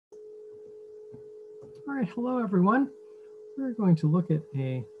All right, hello everyone. We're going to look at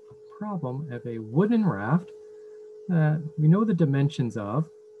a problem of a wooden raft that we know the dimensions of.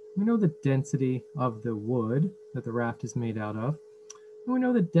 We know the density of the wood that the raft is made out of, and we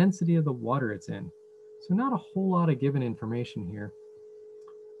know the density of the water it's in. So not a whole lot of given information here.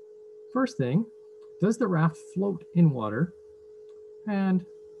 First thing, does the raft float in water? And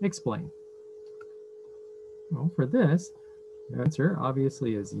explain. Well, for this, the answer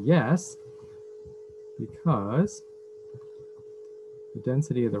obviously is yes, because the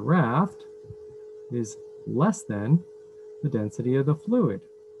density of the raft is less than the density of the fluid.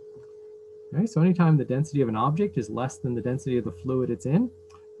 Okay, so anytime the density of an object is less than the density of the fluid it's in,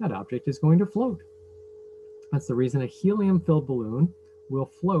 that object is going to float. That's the reason a helium-filled balloon will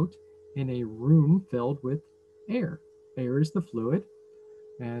float in a room filled with air. Air is the fluid,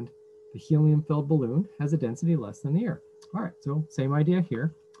 and the helium-filled balloon has a density less than the air. All right, so same idea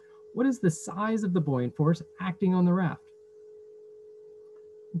here. What is the size of the buoyant force acting on the raft?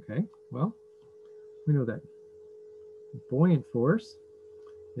 Okay, well, we know that buoyant force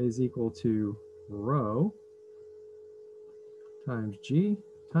is equal to rho times g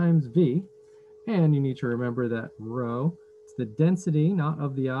times v. And you need to remember that rho is the density, not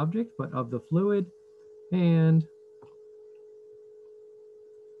of the object, but of the fluid. And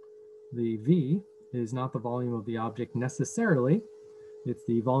the v is not the volume of the object necessarily. It's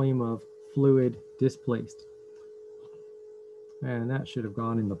the volume of fluid displaced. And that should have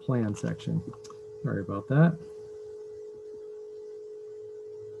gone in the plan section. Sorry about that.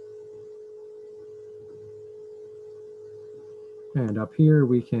 And up here,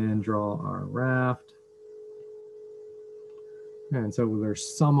 we can draw our raft. And so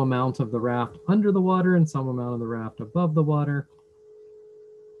there's some amount of the raft under the water and some amount of the raft above the water.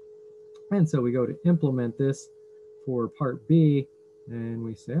 And so we go to implement this for part B, and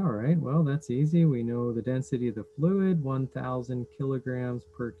we say, all right, well, that's easy. We know the density of the fluid, 1,000 kilograms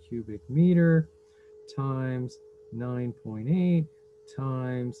per cubic meter, times 9.8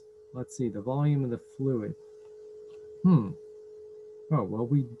 times, let's see, the volume of the fluid. Oh, well,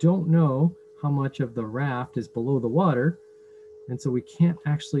 we don't know how much of the raft is below the water, and so we can't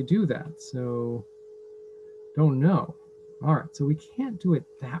actually do that. So don't know. All right, so we can't do it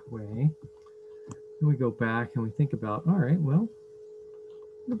that way. Then we go back and we think about, all right, well,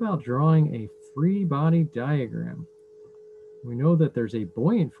 what about drawing a free body diagram? We know that there's a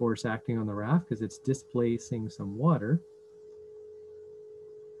buoyant force acting on the raft because it's displacing some water.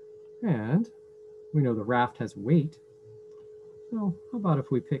 And we know the raft has weight. So how about if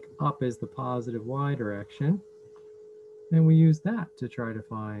we pick up as the positive y direction, and we use that to try to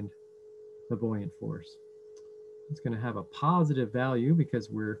find the buoyant force. It's going to have a positive value because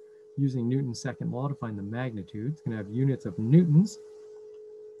we're using Newton's second law to find the magnitude. It's going to have units of newtons.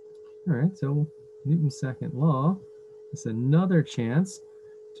 All right, so Newton's second law is another chance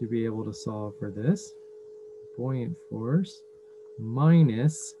to be able to solve for this. Buoyant force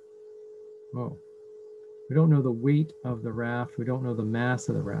minus, we don't know the weight of the raft. We don't know the mass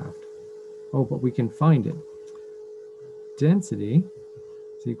of the raft. Oh, but we can find it. Density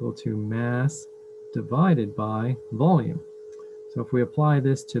is equal to mass divided by volume. So if we apply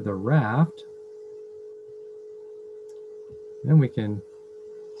this to the raft, then we can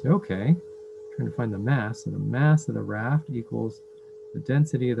say, okay, trying to find the mass. So the mass of the raft equals the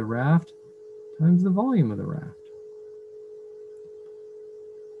density of the raft times the volume of the raft.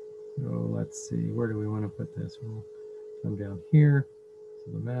 So let's see, where do we want to put this? We'll come down here.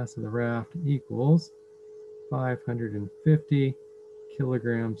 So the mass of the raft equals 550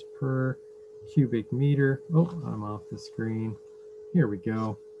 kilograms per cubic meter. Oh, I'm off the screen. Here we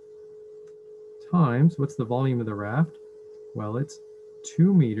go. Times, what's the volume of the raft? Well, it's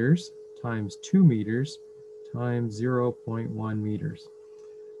 2 meters times 2 meters times 0.1 meters.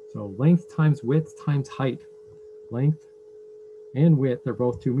 So length times width times height. Length and width are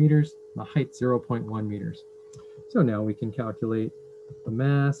both 2 meters, the height 0.1 meters. So now we can calculate the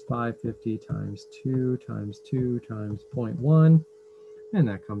mass, 550 times 2 times 2 times 0.1, and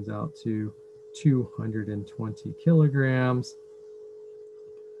that comes out to 220 kilograms.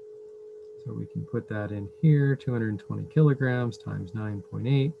 So we can put that in here, 220 kilograms times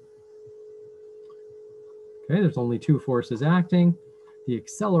 9.8. Okay, there's only two forces acting. The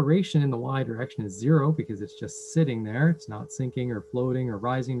acceleration in the y direction is 0 because it's just sitting there. It's not sinking or floating or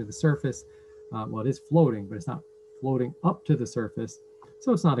rising to the surface. Well, it is floating, but it's not floating up to the surface.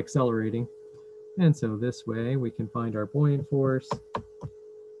 So it's not accelerating. And so this way we can find our buoyant force.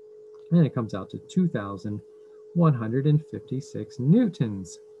 And it comes out to 2,156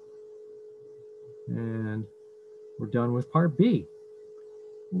 newtons. And we're done with part B.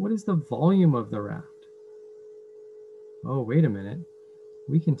 What is the volume of the raft? oh, wait a minute.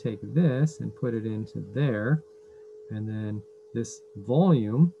 We can take this and put it into there. And then this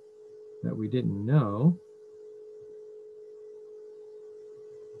volume that we didn't know.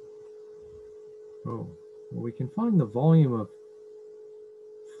 Oh, well, we can find the volume of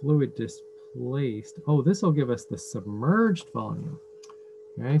fluid displaced. Oh, this will give us the submerged volume.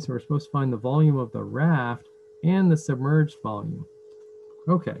 Okay, so we're supposed to find the volume of the raft and the submerged volume.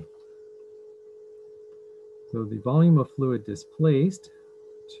 Okay. So the volume of fluid displaced,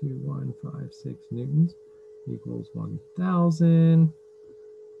 2156 newtons, equals 1,000.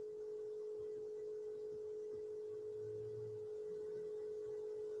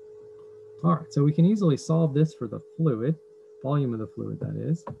 All right, so we can easily solve this for the fluid, volume of the fluid, that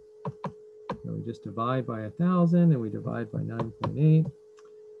is. So we just divide by 1,000 and we divide by 9.8.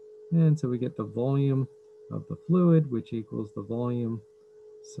 And so we get the volume of the fluid, which equals the volume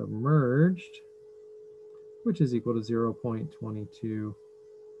submerged, which is equal to 0.22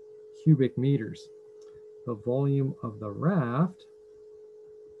 cubic meters. The volume of the raft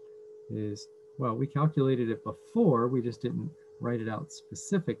is, well, we calculated it before, we just didn't write it out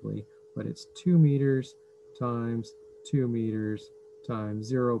specifically, but it's 2 meters times 2 meters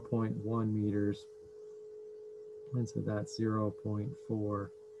times 0.1 meters. And so that's 0.4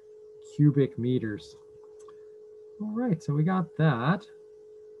 cubic meters. All right, so we got that.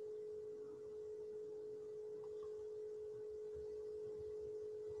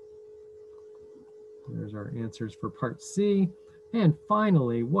 There's our answers for part C. And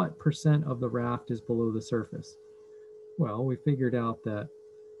finally, what percent of the raft is below the surface? Well, we figured out that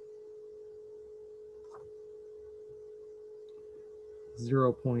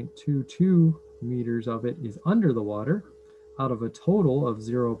 0.22 meters of it is under the water out of a total of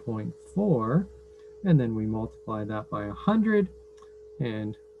 0.4. And then we multiply that by 100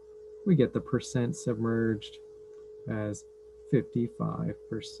 and we get the percent submerged as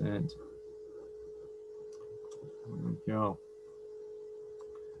 55%. There we go.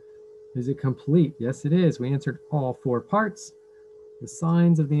 Is it complete? Yes, it is. We answered all 4 parts. The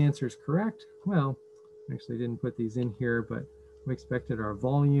signs of the answer is correct. Well, I actually didn't put these in here, but we expected our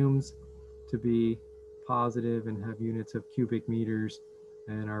volumes to be positive and have units of cubic meters,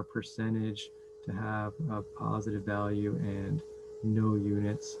 and our percentage to have a positive value and no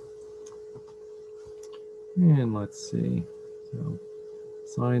units. And let's see. So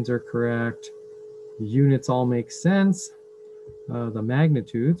signs are correct. The units all make sense. The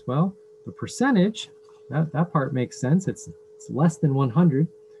magnitudes, well, the percentage, that part makes sense. It's less than 100.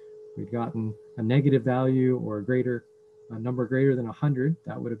 We'd gotten a negative value or a number greater than 100.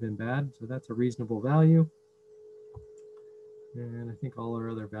 That would have been bad. So that's a reasonable value. And I think all our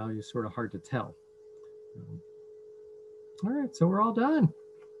other values sort of hard to tell. All right, so we're all done.